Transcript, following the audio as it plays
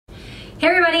Hey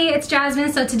everybody, it's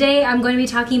Jasmine. So today I'm going to be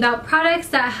talking about products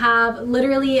that have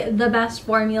literally the best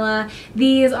formula.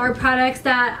 These are products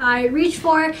that I reach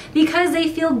for because they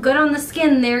feel good on the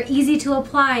skin, they're easy to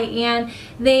apply, and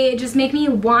they just make me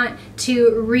want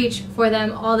to reach for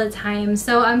them all the time.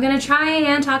 So I'm going to try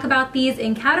and talk about these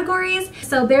in categories,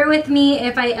 so bear with me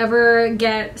if I ever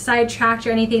get sidetracked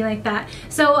or anything like that.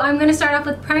 So I'm going to start off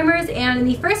with primers, and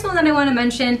the first one that I want to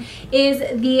mention is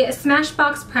the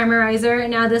Smashbox Primerizer.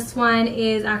 Now this one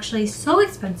is actually so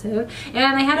expensive, and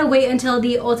I had to wait until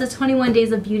the Ulta 21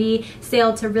 Days of Beauty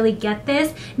sale to really get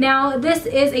this. Now this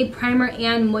is a primer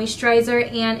and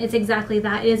moisturizer, and it's exactly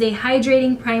that. It is a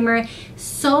hydrating primer,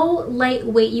 so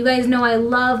lightweight. You guys know I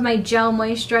love my gel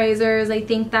moisturizers. I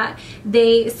think that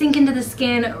they sink into the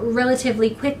skin relatively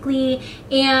quickly,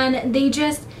 and they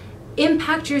just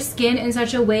impact your skin in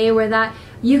such a way where that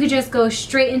you could just go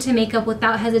straight into makeup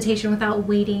without hesitation, without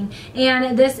waiting.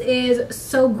 And this is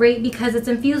so great because it's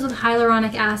infused with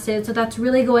hyaluronic acid, so that's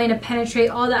really going to penetrate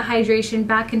all that hydration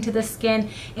back into the skin.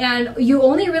 And you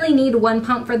only really need one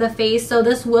pump for the face, so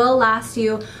this will last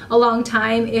you a long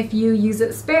time if you use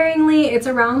it sparingly. It's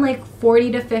around like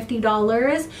 $40 to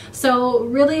 $50, so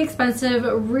really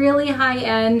expensive, really high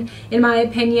end in my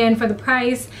opinion for the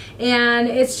price, and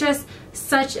it's just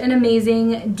such an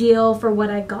amazing deal for what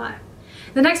I got.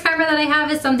 The next primer that I have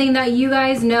is something that you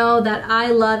guys know that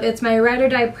I love. It's my Ride or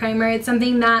Die primer. It's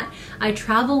something that I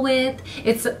travel with.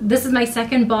 This is my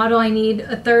second bottle. I need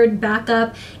a third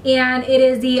backup, and it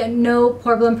is the No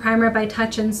Problem Primer by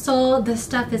Touch in Sol. This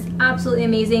stuff is absolutely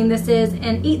amazing. This is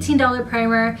an $18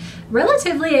 primer,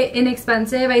 relatively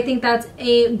inexpensive. I think that's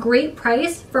a great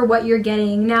price for what you're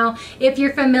getting. Now, if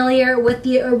you're familiar with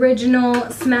the original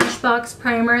Smashbox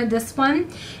primer, this one,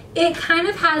 it kind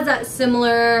of has that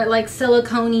similar like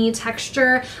silicone-y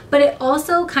texture, but it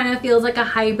also kind of feels like a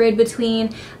hybrid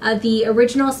between the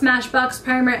original Smashbox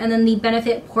primer and then the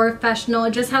Benefit Professional.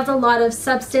 It just has a lot of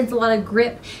substance, a lot of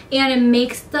grip, and it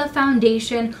makes the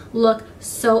foundation look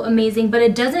so amazing, but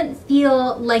it doesn't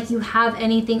feel like you have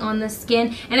anything on the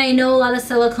skin. And I know a lot of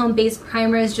silicone-based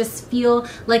primers just feel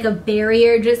like a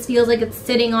barrier, it just feels like it's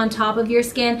sitting on top of your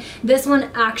skin. This one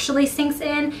actually sinks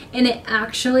in, and it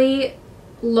actually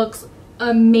looks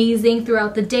amazing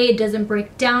throughout the day. It doesn't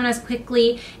break down as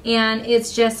quickly, and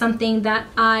it's just something that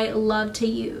I love to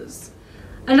use.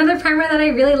 Another primer that I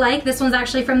really like, this one's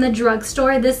actually from the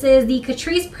drugstore. This is the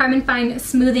Catrice Prime and Fine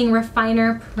Smoothing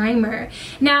Refiner Primer.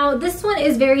 Now this one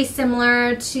is very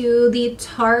similar to the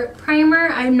Tarte primer.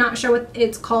 I'm not sure what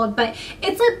it's called, but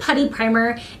it's a putty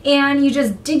primer, and you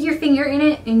just dig your finger in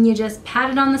it and you just pat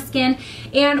it on the skin.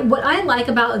 And what I like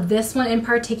about this one in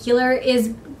particular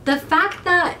is the fact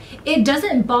that it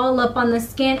doesn't ball up on the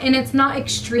skin, and it's not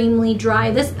extremely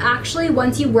dry. This actually,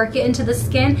 once you work it into the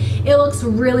skin, it looks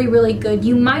really, really good.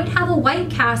 You might have a white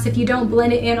cast if you don't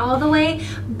blend it in all the way,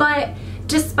 but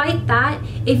despite that,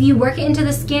 if you work it into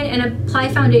the skin and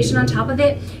apply foundation on top of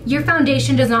it, your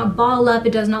foundation does not ball up,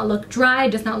 it does not look dry, it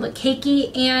does not look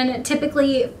cakey. And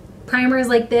typically primers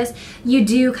like this, you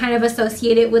do kind of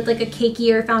associate it with like a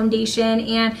cakier foundation,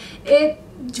 and it,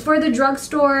 for the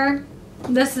drugstore,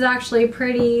 this is actually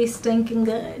pretty stinking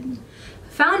good.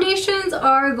 Foundations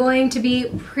are going to be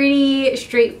pretty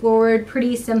straightforward,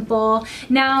 pretty simple.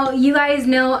 Now, you guys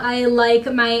know I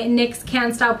like my NYX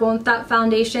Can't Stop Won't Stop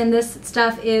foundation. This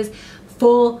stuff is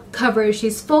full coverage.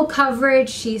 She's full coverage,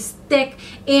 she's thick,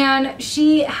 and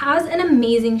she has an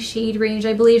amazing shade range.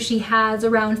 I believe she has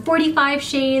around 45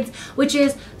 shades, which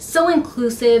is so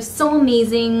inclusive, so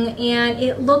amazing, and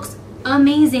it looks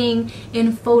amazing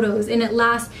in photos, and it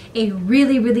lasts a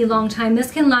really, really long time.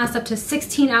 This can last up to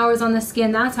 16 hours on the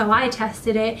skin. That's how I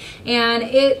tested it, and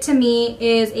it to me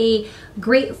is a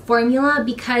great formula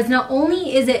because not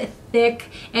only is it thick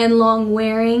and long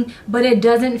wearing, but it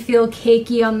doesn't feel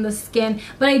cakey on the skin.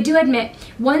 But I do admit,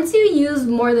 once you use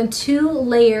more than 2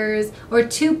 layers or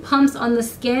 2 pumps on the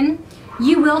skin,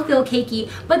 you will feel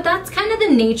cakey, but that's kind of the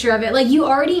nature of it. Like, you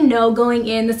already know going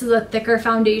in this is a thicker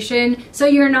foundation, so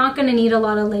you're not going to need a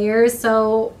lot of layers.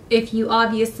 So if you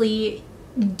obviously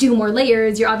do more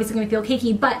layers, you're obviously going to feel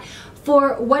cakey, but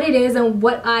for what it is and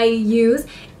what I use,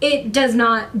 it does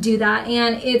not do that,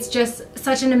 and it's just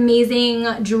such an amazing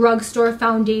drugstore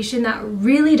foundation that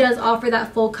really does offer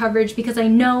that full coverage. Because I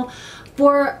know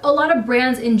for a lot of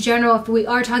brands in general, if we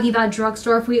are talking about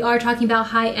drugstore, if we are talking about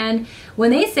high-end,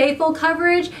 when they say full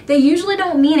coverage, they usually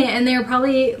don't mean it, and they're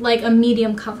probably like a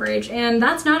medium coverage, and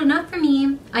that's not enough for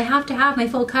me. I have to have my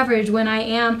full coverage when I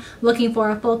am looking for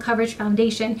a full coverage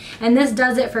foundation, and this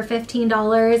does it for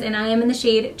 $15, and I am in the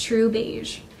shade True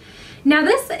Beige. Now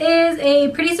this is a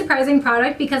pretty surprising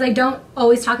product because I don't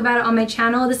always talk about it on my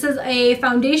channel. This is a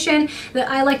foundation that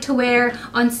I like to wear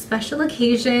on special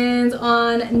occasions,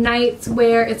 on nights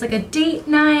where it's like a date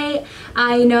night.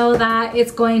 I know that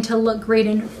it's going to look great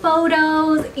in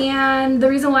photos, and the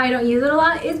reason why I don't use it a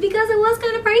lot is because it was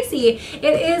kind of pricey.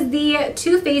 It is the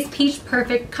Too Faced Peach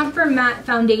Perfect Comfort Matte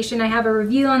Foundation. I have a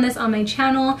review on this on my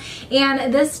channel,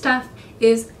 and this stuff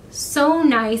is so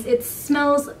nice. It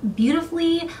smells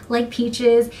beautifully like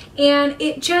peaches, and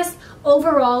it just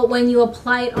overall, when you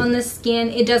apply it on the skin,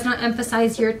 it does not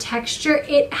emphasize your texture.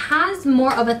 It has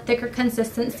more of a thicker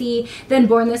consistency than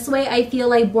Born This Way. I feel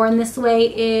like Born This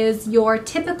Way is your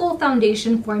typical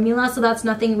foundation formula, so that's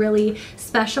nothing really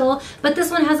special, but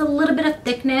this one has a little bit of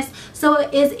thickness, so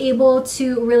it is able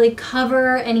to really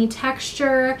cover any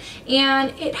texture,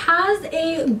 and it has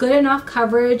a good enough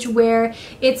coverage where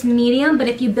it's medium, but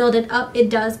if you build it up, it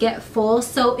does get full.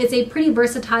 So it's a pretty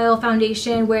versatile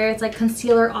foundation where it's like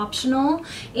concealer optional,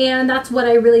 and that's what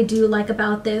I really do like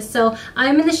about this. So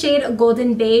I'm in the shade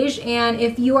Golden Beige, and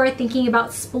if you are thinking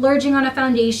about splurging on a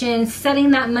foundation,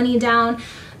 setting that money down,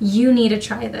 you need to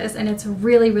try this, and it's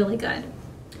really, really good.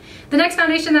 The next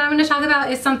foundation that I'm going to talk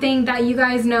about is something that you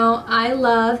guys know I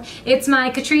love. It's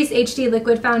my Catrice HD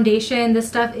Liquid Foundation. This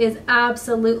stuff is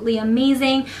absolutely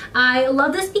amazing. I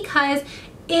love this because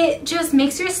it just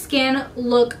makes your skin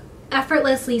look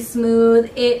effortlessly smooth.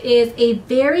 It is a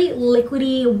very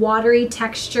liquidy, watery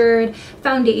textured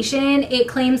foundation. It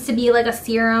claims to be like a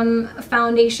serum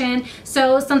foundation,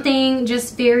 so something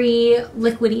just very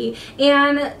liquidy.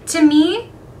 And to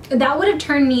me, that would have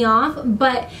turned me off,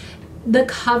 but the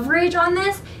coverage on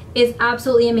this is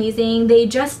absolutely amazing. They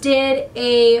just did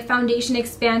a foundation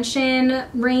expansion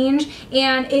range,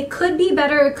 and it could be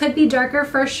better, it could be darker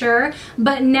for sure,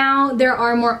 but now there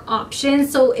are more options.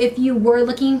 So if you were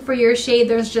looking for your shade,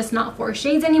 there's just not 4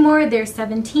 shades anymore, there's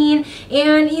 17,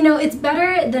 and you know, it's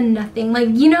better than nothing. Like,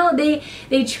 you know,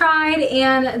 they tried,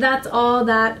 and that's all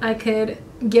that I could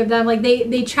give them. Like,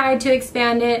 they tried to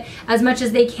expand it as much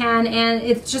as they can, and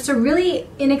it's just a really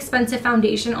inexpensive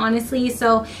foundation, honestly.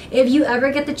 So if you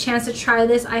ever get the chance to try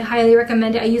this, I highly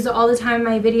recommend it. I use it all the time in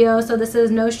my videos, so this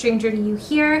is no stranger to you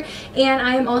here. And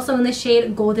I am also in the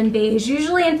shade Golden Beige.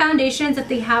 Usually in foundations, if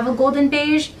they have a golden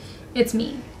beige, it's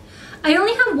me. I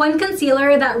only have one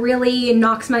concealer that really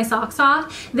knocks my socks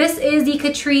off. This is the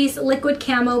Catrice Liquid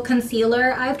Camo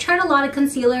Concealer. I've tried a lot of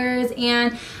concealers,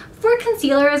 and for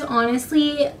concealers,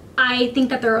 honestly, I think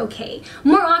that they're okay.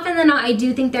 More often than not, I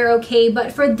do think they're okay,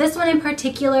 but for this one in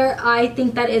particular, I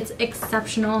think that it's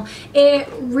exceptional. It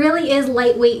really is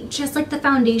lightweight, just like the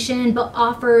foundation, but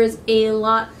offers a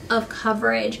lot of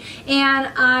coverage, and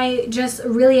I just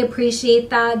really appreciate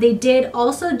that. They did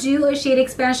also do a shade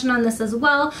expansion on this as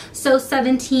well, so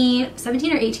 17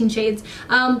 or 18 shades.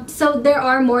 So there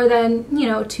are more than, you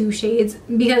know, 2 shades,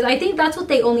 because I think that's what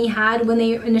they only had when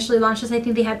they initially launched this. I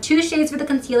think they had 2 shades for the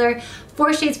concealer,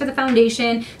 4 shades for the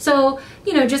foundation. So,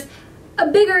 you know, just a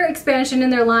bigger expansion in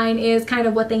their line is kind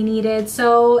of what they needed.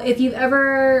 So if you've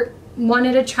ever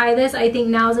wanted to try this, I think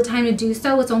now's the time to do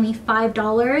so. It's only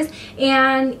 $5,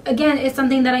 and again, it's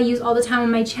something that I use all the time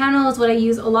on my channel. It's what I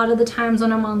use a lot of the times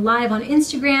when I'm on live on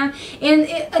Instagram, and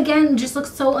it again just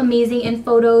looks so amazing in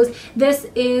photos. This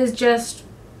is just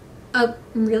a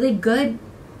really good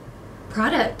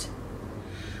product.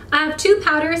 I have 2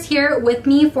 powders here with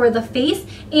me for the face,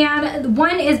 and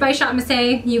one is by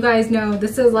ShopMissA. You guys know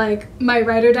this is like my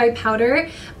ride or die powder,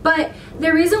 but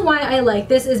the reason why I like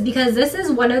this is because this is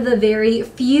one of the very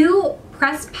few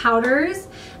pressed powders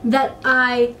that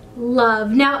I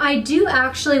love. Now, I do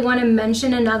actually want to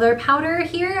mention another powder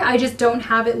here. I just don't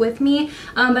have it with me,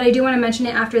 but I do want to mention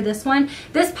it after this one.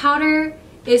 This powder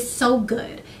is so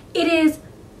good. It is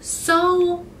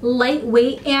so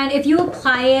lightweight, and if you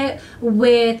apply it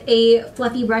with a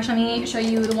fluffy brush, let me show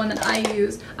you the one that I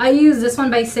use. I use this one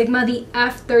by Sigma, the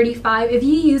F35. If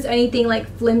you use anything like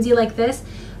flimsy like this,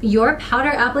 your powder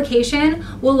application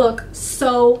will look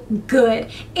so good.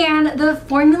 And the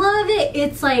formula of it,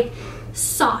 it's like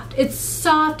soft,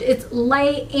 it's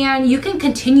light, and you can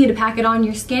continue to pack it on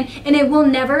your skin and it will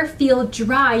never feel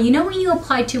dry. You know when you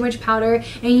apply too much powder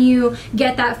and you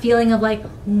get that feeling of like,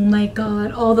 oh my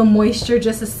god, all the moisture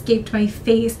just escaped my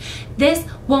face? This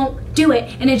won't do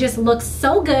it, and it just looks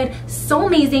so good, so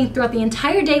amazing throughout the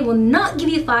entire day, will not give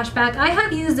you flashback. I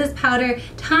have used this powder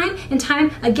time and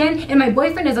time again, and my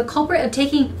boyfriend is a culprit of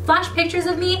taking flash pictures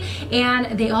of me,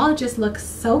 and they all just look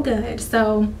so good.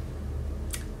 So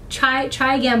try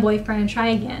again, boyfriend, try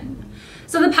again.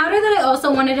 So the powder that I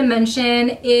also wanted to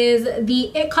mention is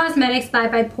the IT Cosmetics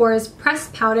by Pores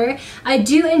pressed powder. I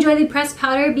do enjoy the pressed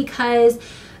powder because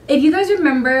If you guys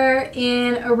remember,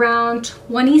 in around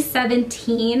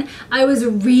 2017, I was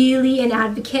really an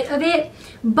advocate of it,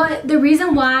 but the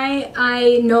reason why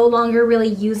I no longer really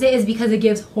use it is because it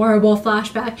gives horrible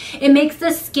flashback. It makes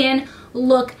the skin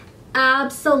look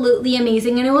absolutely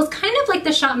amazing, and it was kind of like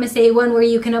the ShopMissA one where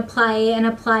you can apply it and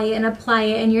apply it and apply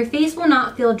it and your face will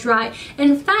not feel dry.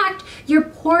 In fact, your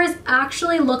pores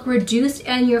actually look reduced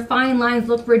and your fine lines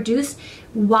look reduced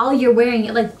while you're wearing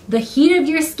it. Like, the heat of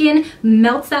your skin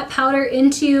melts that powder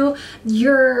into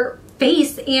your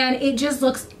face and it just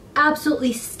looks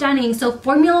absolutely stunning. So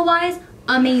formula wise,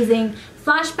 amazing.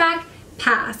 Flashback,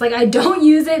 pass. Like, I don't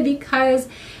use it because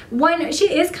one,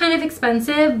 she is kind of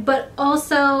expensive, but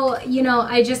also, you know,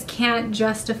 I just can't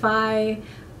justify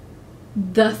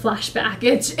the flashback.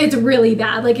 It's really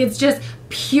bad. Like, it's just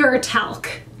pure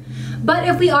talc. But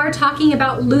if we are talking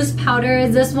about loose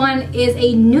powders, this one is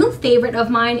a new favorite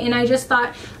of mine, and I just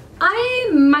thought I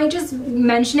might just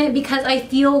mention it because I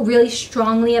feel really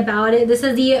strongly about it. This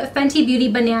is the Fenty Beauty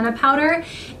Banana Powder,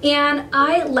 and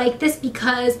I like this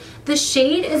because the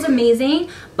shade is amazing,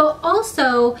 but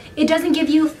also it doesn't give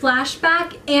you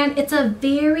flashback, and it's a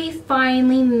very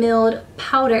finely milled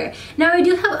powder. Now, I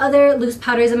do have other loose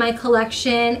powders in my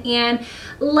collection, and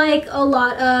like a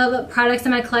lot of products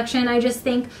in my collection, I just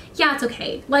think, yeah, it's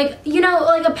okay. Like, you know,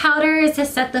 like a powder is to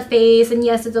set the face, and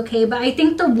yes, it's okay, but I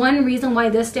think the one reason why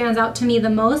this stands out to me the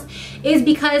most is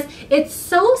because it's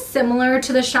so similar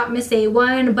to the ShopMissA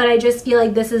one, but I just feel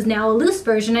like this is now a loose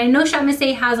version. I know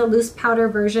ShopMissA has a loose powder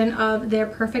version of their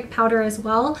Perfect Powder as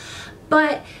well,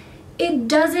 but it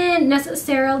doesn't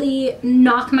necessarily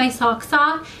knock my socks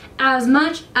off as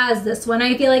much as this one.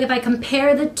 I feel like if I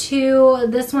compare the two,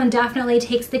 this one definitely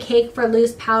takes the cake for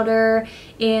loose powder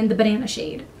in the banana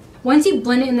shade. Once you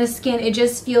blend it in the skin, it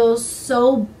just feels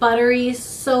so buttery,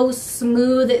 so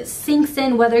smooth. It sinks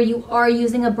in whether you are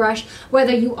using a brush,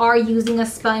 whether you are using a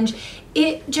sponge.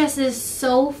 It just is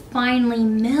so finely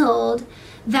milled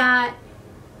that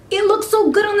it looks so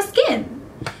good on the skin.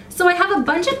 So I have a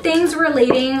bunch of things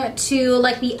relating to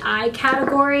like the eye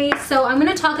category. So I'm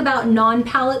going to talk about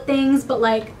non-palette things, but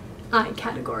like eye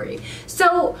category.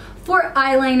 So for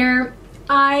eyeliner,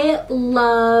 I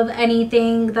love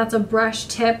anything that's a brush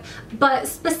tip, but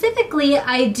specifically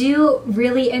I do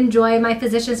really enjoy my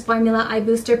Physicians Formula Eye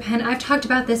Booster Pen. I've talked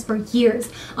about this for years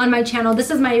on my channel.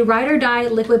 This is my Ride or Die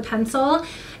liquid pencil,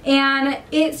 and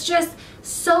it's just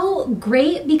so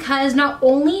great because not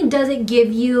only does it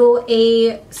give you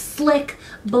a slick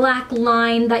black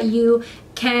line that you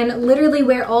can literally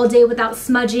wear all day without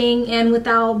smudging and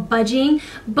without budging,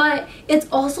 but it's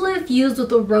also infused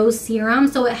with a rose serum,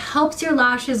 so it helps your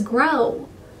lashes grow.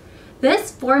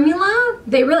 This formula,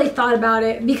 they really thought about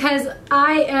it because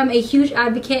I am a huge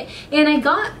advocate, and I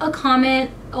got a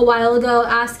comment a while ago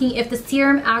asking if the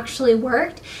serum actually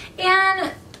worked,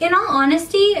 and in all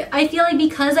honesty, I feel like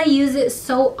because I use it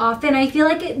so often, I feel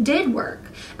like it did work.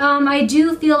 I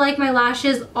do feel like my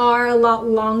lashes are a lot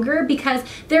longer because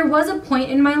there was a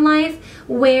point in my life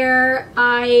where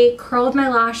I curled my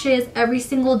lashes every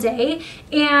single day,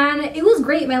 and it was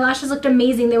great. My lashes looked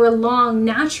amazing. They were long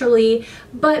naturally,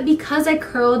 but because I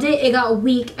curled it, it got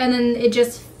weak, and then it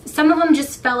just, some of them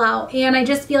just fell out, and I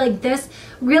just feel like this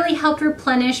really helped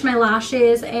replenish my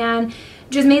lashes and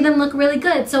just made them look really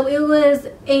good. So it was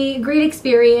a great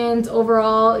experience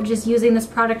overall, just using this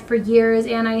product for years,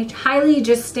 and I highly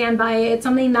just stand by it. It's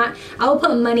something that I'll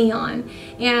put money on,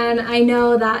 and I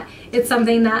know that it's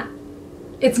something that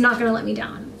it's not gonna let me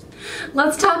down.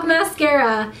 Let's talk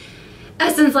mascara.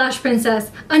 Essence Lash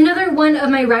Princess, another one of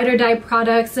my Ride or Die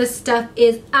products. This stuff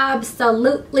is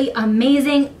absolutely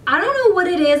amazing. I don't know what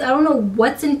it is, I don't know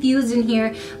what's infused in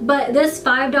here, but this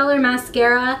 $5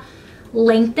 mascara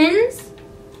lengthens,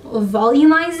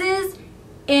 volumizes,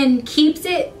 and keeps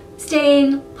it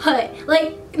staying put.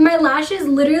 Like, my lashes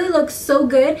literally look so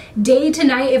good day to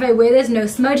night if I wear this. No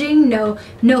smudging, no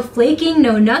flaking,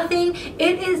 no nothing.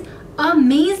 It is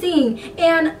amazing,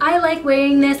 and I like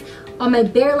wearing this on my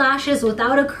bare lashes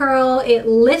without a curl. It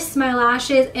lifts my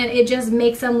lashes and it just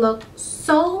makes them look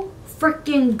so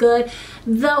freaking good.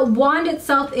 The wand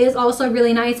itself is also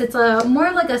really nice. It's a more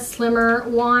of like a slimmer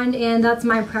wand, and that's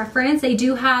my preference. They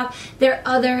do have their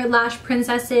other lash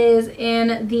princesses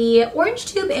in the orange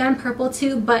tube and purple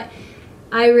tube, but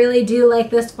I really do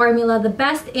like this formula the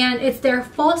best, and it's their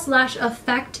false lash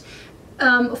effect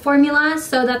formula,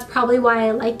 so that's probably why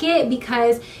I like it,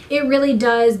 because it really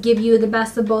does give you the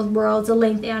best of both worlds, a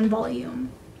length and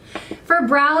volume. For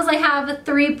brows, I have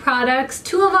 3 products.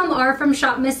 2 of them are from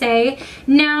ShopMissA.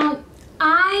 Now,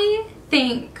 I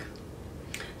think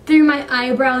through my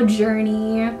eyebrow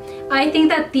journey, I think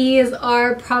that these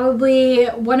are probably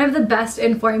one of the best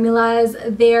in formulas.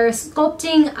 Their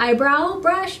sculpting eyebrow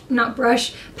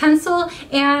pencil,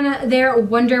 and their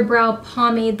Wonder Brow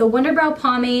pomade. The Wonder Brow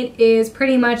pomade is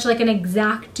pretty much like an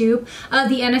exact dupe of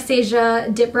the Anastasia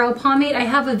Dip Brow pomade. I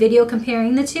have a video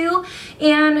comparing the two,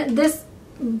 and this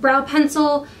brow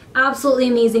pencil, absolutely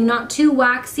amazing. Not too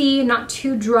waxy, not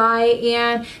too dry,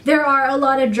 and there are a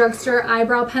lot of drugstore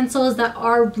eyebrow pencils that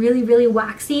are really, really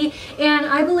waxy, and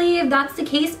I believe that's the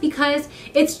case because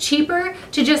it's cheaper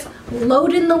to just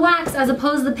load in the wax as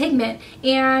opposed to the pigment,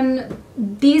 and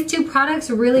these two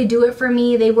products really do it for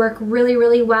me. They work really,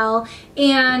 really well,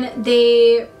 and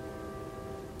they're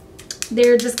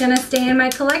just gonna stay in my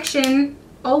collection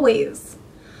always.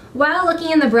 While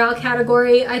looking in the brow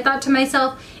category, I thought to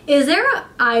myself, is there an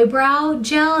eyebrow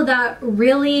gel that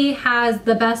really has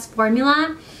the best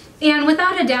formula? And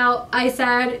without a doubt, I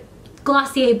said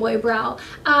Glossier Boy Brow.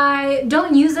 I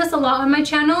don't use this a lot on my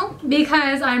channel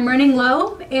because I'm running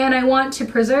low and I want to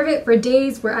preserve it for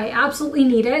days where I absolutely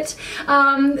need it.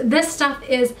 This stuff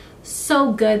is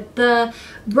so good. The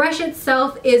brush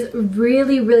itself is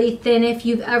really, really thin. If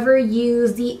you've ever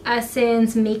used the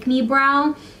Essence Make Me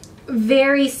Brow,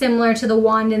 very similar to the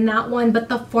wand in that one, but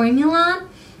the formula,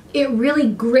 it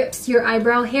really grips your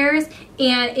eyebrow hairs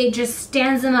and it just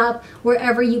stands them up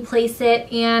wherever you place it,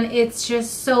 and it's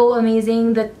just so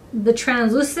amazing. The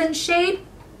translucent shade,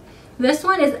 this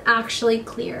one is actually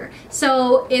clear,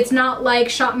 so it's not like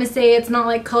ShopMissA, it's not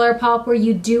like ColourPop where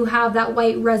you do have that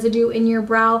white residue in your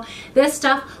brow. This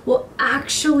stuff will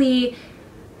actually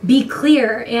be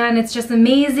clear, and it's just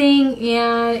amazing,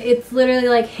 and it's literally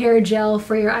like hair gel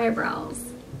for your eyebrows.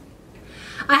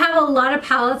 I have a lot of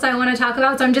palettes I want to talk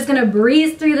about, so I'm just going to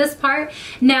breeze through this part.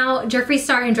 Now, Jeffree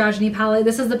Star Androgyny palette.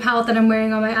 This is the palette that I'm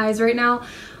wearing on my eyes right now.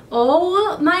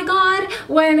 Oh my god,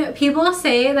 when people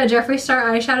say that Jeffree Star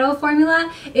eyeshadow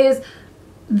formula is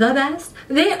the best,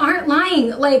 they aren't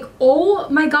lying. Like, oh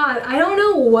my god, I don't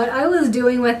know what I was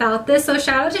doing without this. So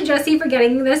shout out to Jessie for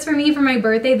getting this for me for my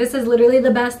birthday. This is literally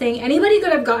the best thing anybody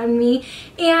could have gotten me,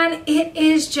 and it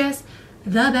is just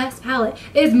the best palette.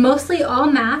 It's mostly all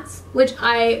mattes, which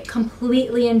I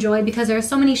completely enjoy because there are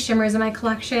so many shimmers in my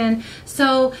collection.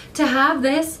 So to have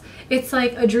this, it's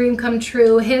like a dream come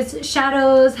true. His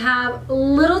shadows have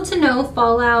little to no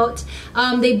fallout.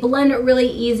 They blend really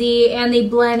easy and they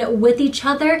blend with each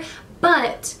other,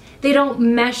 but they don't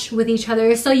mesh with each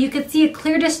other. So you could see a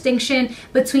clear distinction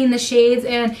between the shades,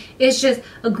 and it's just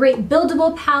a great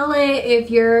buildable palette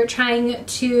if you're trying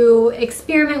to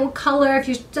experiment with color, if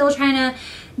you're still trying to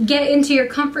get into your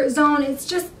comfort zone. It's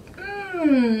just,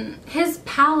 his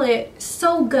palette,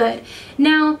 so good.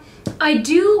 Now, I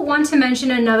do want to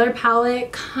mention another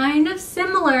palette kind of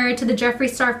similar to the Jeffree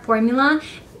Star formula,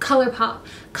 ColourPop.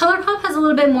 ColourPop has a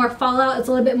little bit more fallout, it's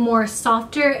a little bit more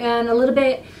softer and a little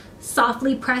bit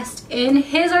softly pressed in.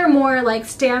 His are more like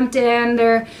stamped in,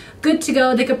 they're good to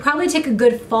go. They could probably take a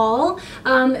good fall.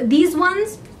 These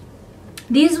ones,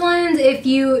 if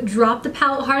you drop the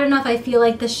palette hard enough, I feel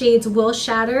like the shades will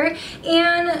shatter.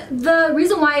 And the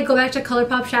reason why I go back to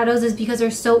ColourPop shadows is because they're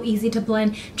so easy to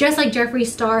blend, just like Jeffree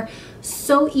Star.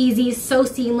 So easy, so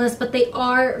seamless, but they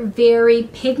are very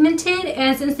pigmented,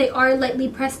 and since they are lightly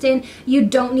pressed in, you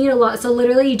don't need a lot. So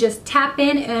literally you just tap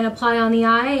in and apply on the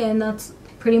eye, and that's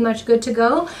pretty much good to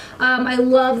go. I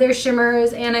love their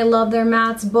shimmers and I love their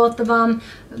mattes, both of them.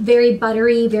 Very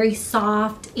buttery, very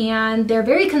soft, and they're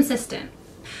very consistent.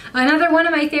 Another one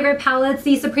of my favorite palettes,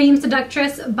 the Supreme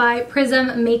Seductress by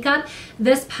Prism Makeup.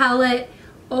 This palette,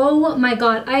 oh my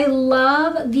god, I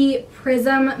love the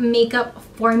Prism Makeup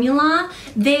formula.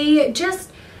 They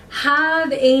just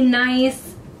have a nice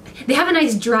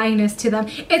dryness to them.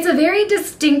 It's a very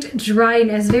distinct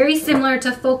dryness, very similar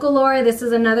to Focalure. This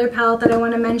is another palette that I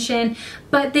want to mention,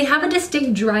 but they have a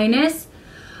distinct dryness,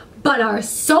 but are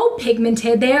so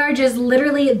pigmented. They are just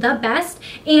literally the best,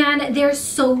 and they're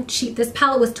so cheap. This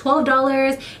palette was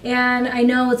 $12, and I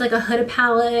know it's like a Huda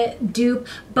palette dupe,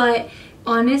 but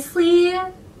honestly,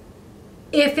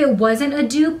 if it wasn't a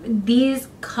dupe, these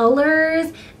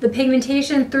colors, the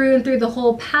pigmentation through and through the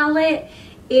whole palette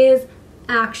is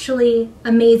actually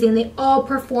amazing. They all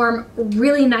perform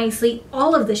really nicely.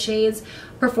 All of the shades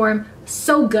perform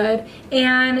so good,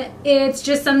 and it's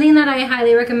just something that I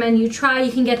highly recommend you try.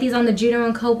 You can get these on the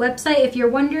Juno & Co website. If you're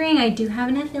wondering, I do have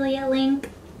an affiliate link.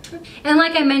 And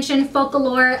like I mentioned,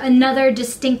 Focalure, another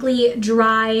distinctly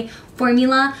dry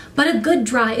formula, but a good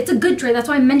dry. It's a good dry, that's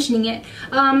why I'm mentioning it.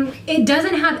 It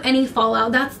doesn't have any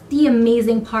fallout. That's the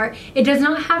amazing part. It does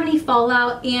not have any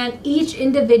fallout, and each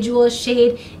individual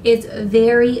shade is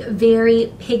very,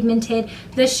 very pigmented.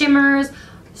 The shimmers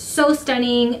so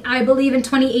stunning. I believe in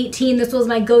 2018 this was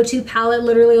my go-to palette,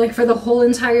 literally like for the whole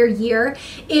entire year.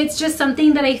 It's just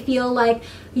something that I feel like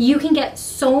you can get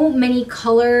so many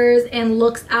colors and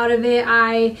looks out of it.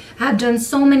 I have done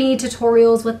so many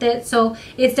tutorials with it, so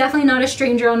it's definitely not a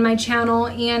stranger on my channel,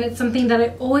 and it's something that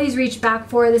I always reach back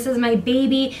for. This is my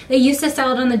baby. They used to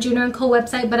sell it on the Juno & Co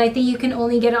website, but I think you can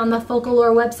only get it on the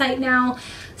Folklore website now.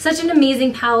 Such an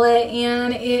amazing palette,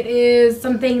 and it is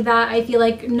something that I feel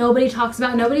like nobody talks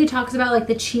about. Nobody talks about like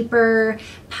the cheaper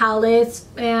palettes,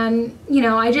 and you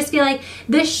know, I just feel like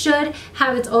this should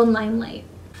have its own limelight.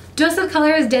 Dose of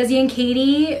Colors, Desi and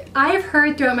Katie. I've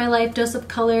heard throughout my life Dose of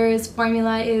Colors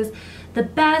formula is the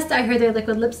best. I heard their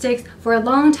liquid lipsticks for a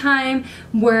long time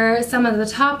were some of the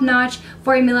top-notch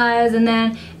formulas, and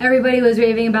then everybody was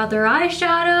raving about their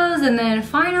eyeshadows, and then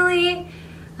finally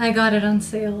I got it on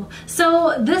sale.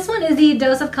 So this one is the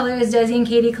Dose of Colors Desi and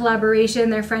Katie collaboration,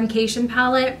 their Friendcation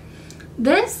palette.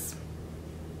 This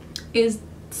is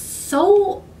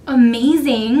so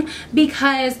amazing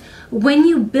because when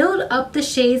you build up the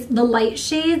shades, the light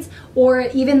shades, or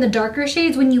even the darker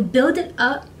shades, when you build it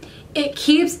up, it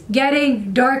keeps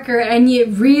getting darker, and it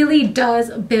really does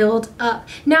build up.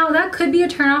 Now that could be a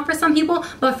turnoff for some people,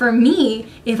 but for me,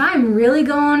 if I'm really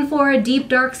going for a deep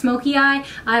dark smoky eye,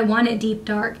 I want it deep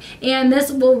dark, and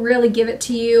this will really give it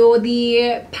to you.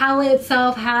 The palette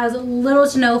itself has little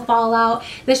to no fallout.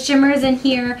 The shimmers in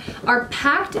here are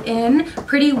packed in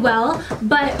pretty well,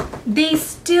 but they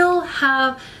still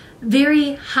have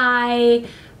very high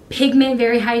pigment,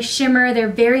 very high shimmer. They're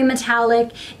very metallic,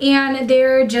 and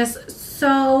they're just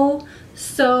so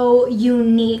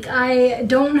unique. I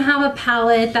don't have a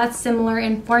palette that's similar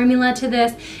in formula to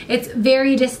this. It's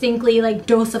very distinctly like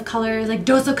Dose of Colors, like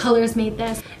Dose of Colors made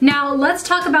this. Now let's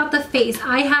talk about the face.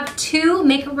 I have two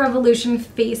Makeup Revolution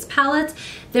face palettes.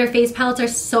 Their face palettes are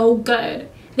so good.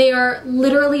 They are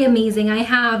literally amazing. I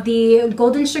have the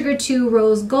Golden Sugar 2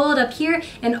 Rose Gold up here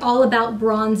and All About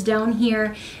Bronze down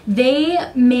here. They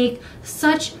make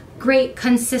such great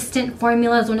consistent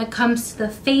formulas when it comes to the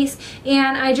face,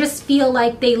 and I just feel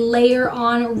like they layer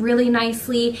on really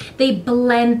nicely. They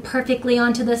blend perfectly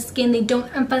onto the skin. They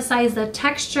don't emphasize the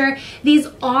texture. These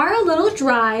are a little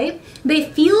dry. They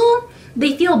feel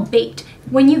baked.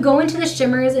 When you go into the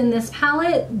shimmers in this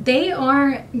palette, they're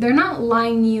not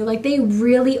lying to you. Like, they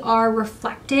really are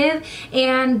reflective,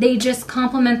 and they just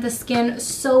complement the skin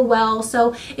so well.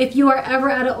 So if you are ever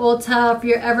at an Ulta, if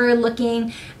you're ever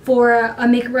looking for a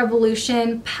Makeup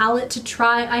Revolution palette to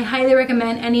try, I highly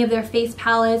recommend any of their face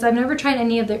palettes. I've never tried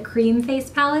any of their cream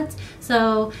face palettes,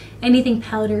 so anything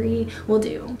powdery will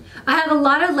do. I have a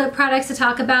lot of lip products to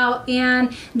talk about,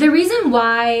 and the reason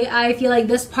why I feel like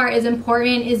this part is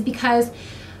important is because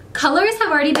colors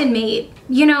have already been made.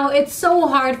 You know, it's so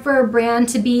hard for a brand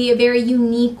to be very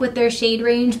unique with their shade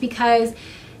range because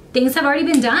things have already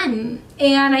been done.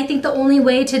 And I think the only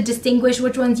way to distinguish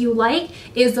which ones you like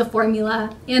is the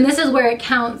formula. And this is where it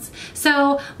counts.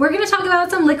 So we're going to talk about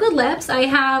some liquid lips. I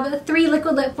have 3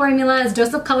 liquid lip formulas,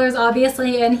 Dose of Colors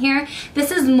obviously in here.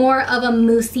 This is more of a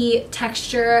moussey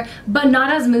texture, but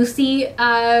not as moussey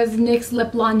as NYX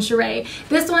Lip Lingerie.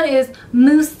 This one is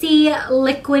moussey,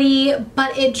 liquidy,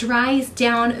 but it dries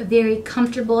down very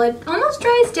comfortable. It almost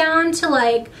dries down to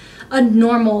like a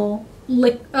normal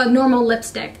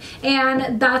lipstick,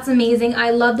 and that's amazing. I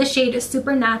love the shade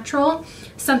Supernatural,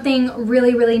 something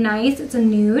really nice. It's a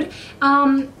nude.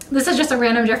 This is just a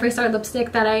random Jeffree Star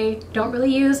lipstick that I don't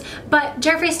really use, but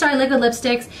Jeffree Star liquid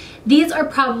lipsticks, these are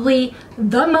probably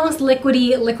the most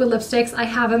liquidy liquid lipsticks I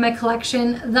have in my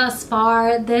collection thus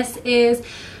far. This is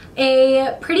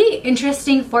a pretty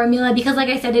interesting formula because, like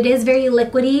I said, it is very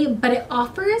liquidy, but it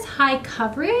offers high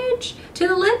coverage to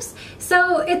the lips,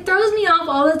 so it throws me off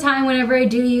all the time whenever I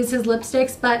do use his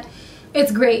lipsticks. But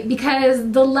it's great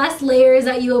because the less layers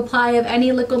that you apply of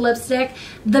any liquid lipstick,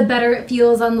 the better it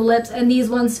feels on the lips, and these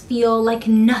ones feel like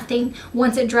nothing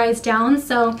once it dries down.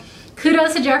 So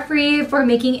kudos to Jeffree for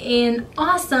making an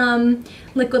awesome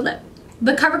liquid lip.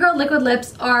 The CoverGirl liquid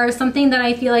lips are something that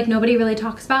I feel like nobody really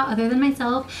talks about other than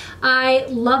myself. I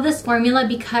love this formula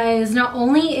because not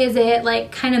only is it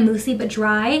like kind of moussey but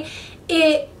dry,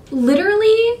 it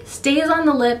literally stays on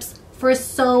the lips for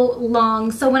so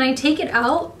long. So when I take it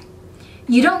out,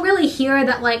 you don't really hear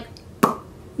that, like,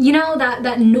 you know,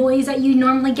 that noise that you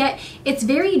normally get. It's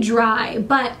very dry,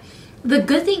 but the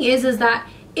good thing is that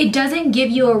it doesn't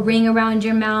give you a ring around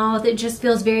your mouth. It just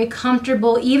feels very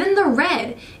comfortable. Even the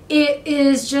red, it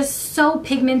is just so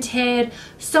pigmented,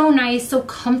 so nice, so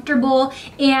comfortable,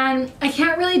 and I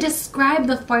can't really describe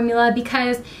the formula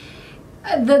because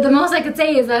the most I could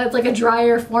say is that it's like a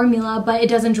drier formula, but it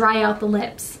doesn't dry out the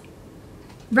lips.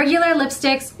 Regular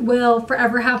lipsticks will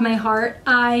forever have my heart.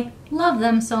 I love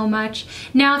them so much.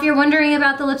 Now, if you're wondering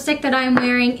about the lipstick that I'm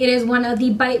wearing, it is one of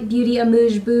the Bite Beauty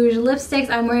Amuse Bouge lipsticks.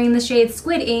 I'm wearing the shade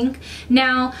Squid Ink.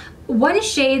 Now, one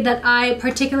shade that I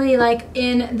particularly like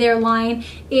in their line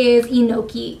is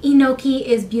Enoki. Enoki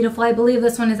is beautiful. I believe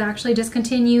this one is actually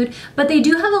discontinued, but they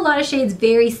do have a lot of shades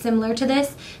very similar to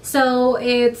this, so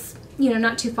it's, you know,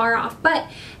 not too far off. But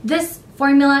this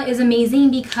formula is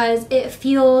amazing because it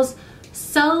feels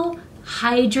so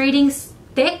hydrating,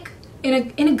 thick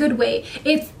in a good way.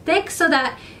 It's thick so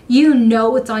that you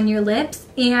know it's on your lips,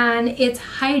 and it's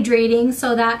hydrating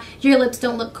so that your lips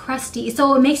don't look crusty.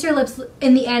 So it makes your lips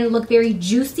in the end look very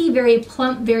juicy, very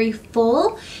plump, very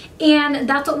full, and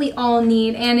that's what we all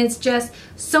need. And it's just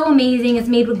so amazing. It's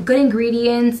made with good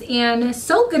ingredients, and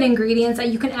so good ingredients that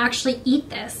you can actually eat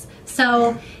this.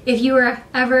 So if you are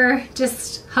ever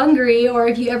just hungry, or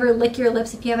if you ever lick your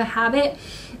lips, if you have a habit,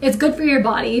 it's good for your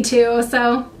body too.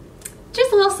 So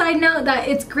just a little side note that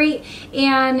it's great,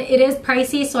 and it is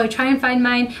pricey, so I try and find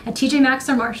mine at TJ Maxx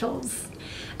or Marshall's.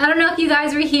 I don't know if you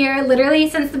guys were here literally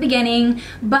since the beginning,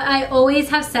 but I always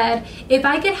have said if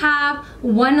I could have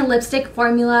one lipstick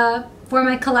formula for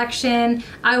my collection,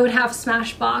 I would have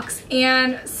Smashbox.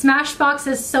 And Smashbox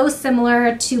is so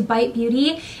similar to Bite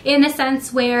Beauty in a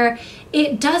sense where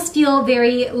it does feel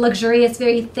very luxurious,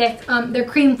 very thick. Their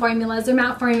cream formulas, their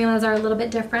matte formulas are a little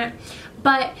bit different,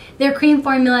 but their cream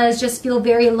formulas just feel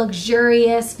very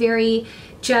luxurious, very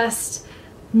just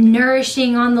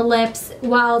nourishing on the lips,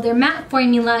 while their matte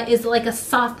formula is like a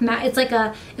soft matte. It's like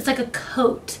a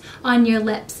coat on your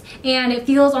lips, and it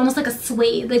feels almost like a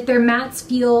suede. Like their mattes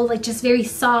feel like just very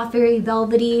soft, very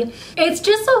velvety. It's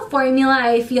just a formula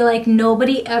I feel like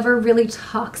nobody ever really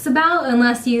talks about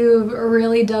unless you've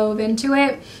really dove into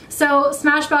it. So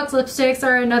Smashbox lipsticks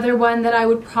are another one that I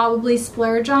would probably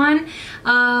splurge on.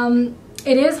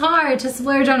 It is hard to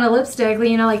splurge on a lipstick,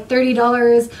 you know, like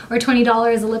 $30 or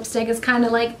 $20 a lipstick is kind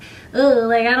of like, ugh,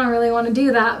 like I don't really want to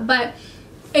do that. But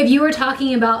if you were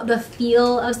talking about the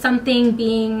feel of something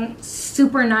being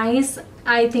super nice,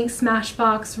 I think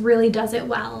Smashbox really does it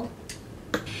well.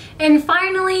 And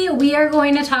finally, we are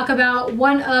going to talk about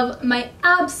one of my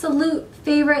absolute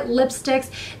favorite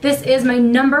lipsticks. This is my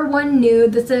 #1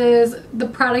 nude. This is the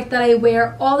product that I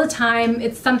wear all the time.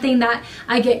 It's something that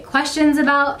I get questions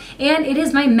about, and it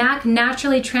is my MAC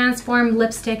Naturally Transformed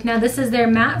lipstick. Now, this is their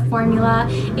matte formula,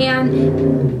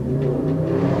 and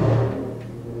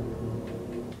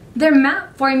their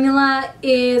matte formula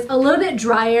is a little bit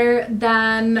drier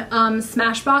than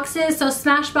Smashbox is. So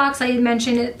Smashbox, I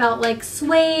mentioned, it felt like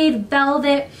suede,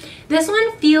 velvet. This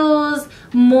one feels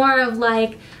more of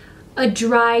like a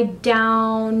dried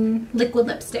down liquid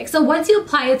lipstick. So once you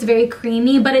apply it, it's very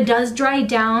creamy, but it does dry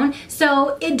down.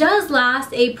 So it does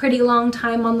last a pretty long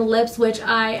time on the lips, which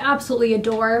I absolutely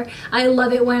adore. I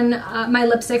love it when my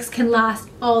lipsticks can last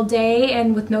all day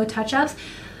and with no touch-ups.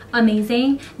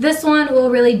 Amazing. This one will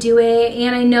really do it,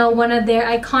 and I know one of their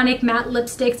iconic matte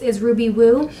lipsticks is Ruby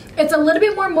Woo. It's a little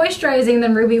bit more moisturizing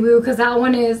than Ruby Woo because that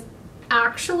one is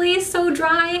actually so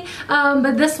dry,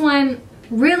 but this one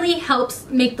really helps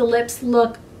make the lips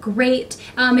look great.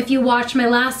 If you watched my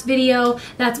last video,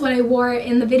 that's what I wore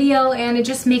in the video, and it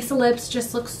just makes the lips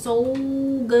just look so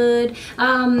good.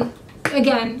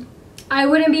 Again, I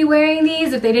wouldn't be wearing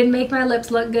these if they didn't make my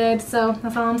lips look good, so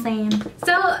that's all I'm saying.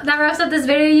 So that wraps up this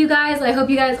video, you guys. I hope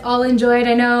you guys all enjoyed.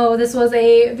 I know this was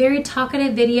a very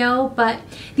talkative video, but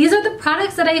these are the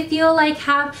products that I feel like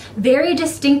have very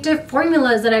distinctive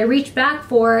formulas that I reach back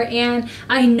for, and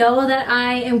I know that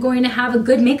I am going to have a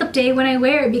good makeup day when I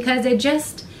wear it because it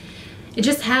just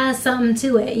has something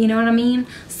to it, you know what I mean?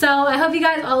 So I hope you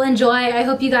guys all enjoy. I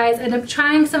hope you guys end up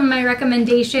trying some of my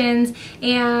recommendations,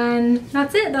 and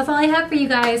that's it. That's all I have for you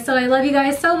guys. So I love you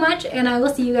guys so much, and I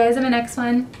will see you guys in my next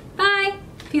one. Bye!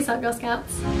 Peace out, Girl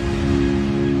Scouts.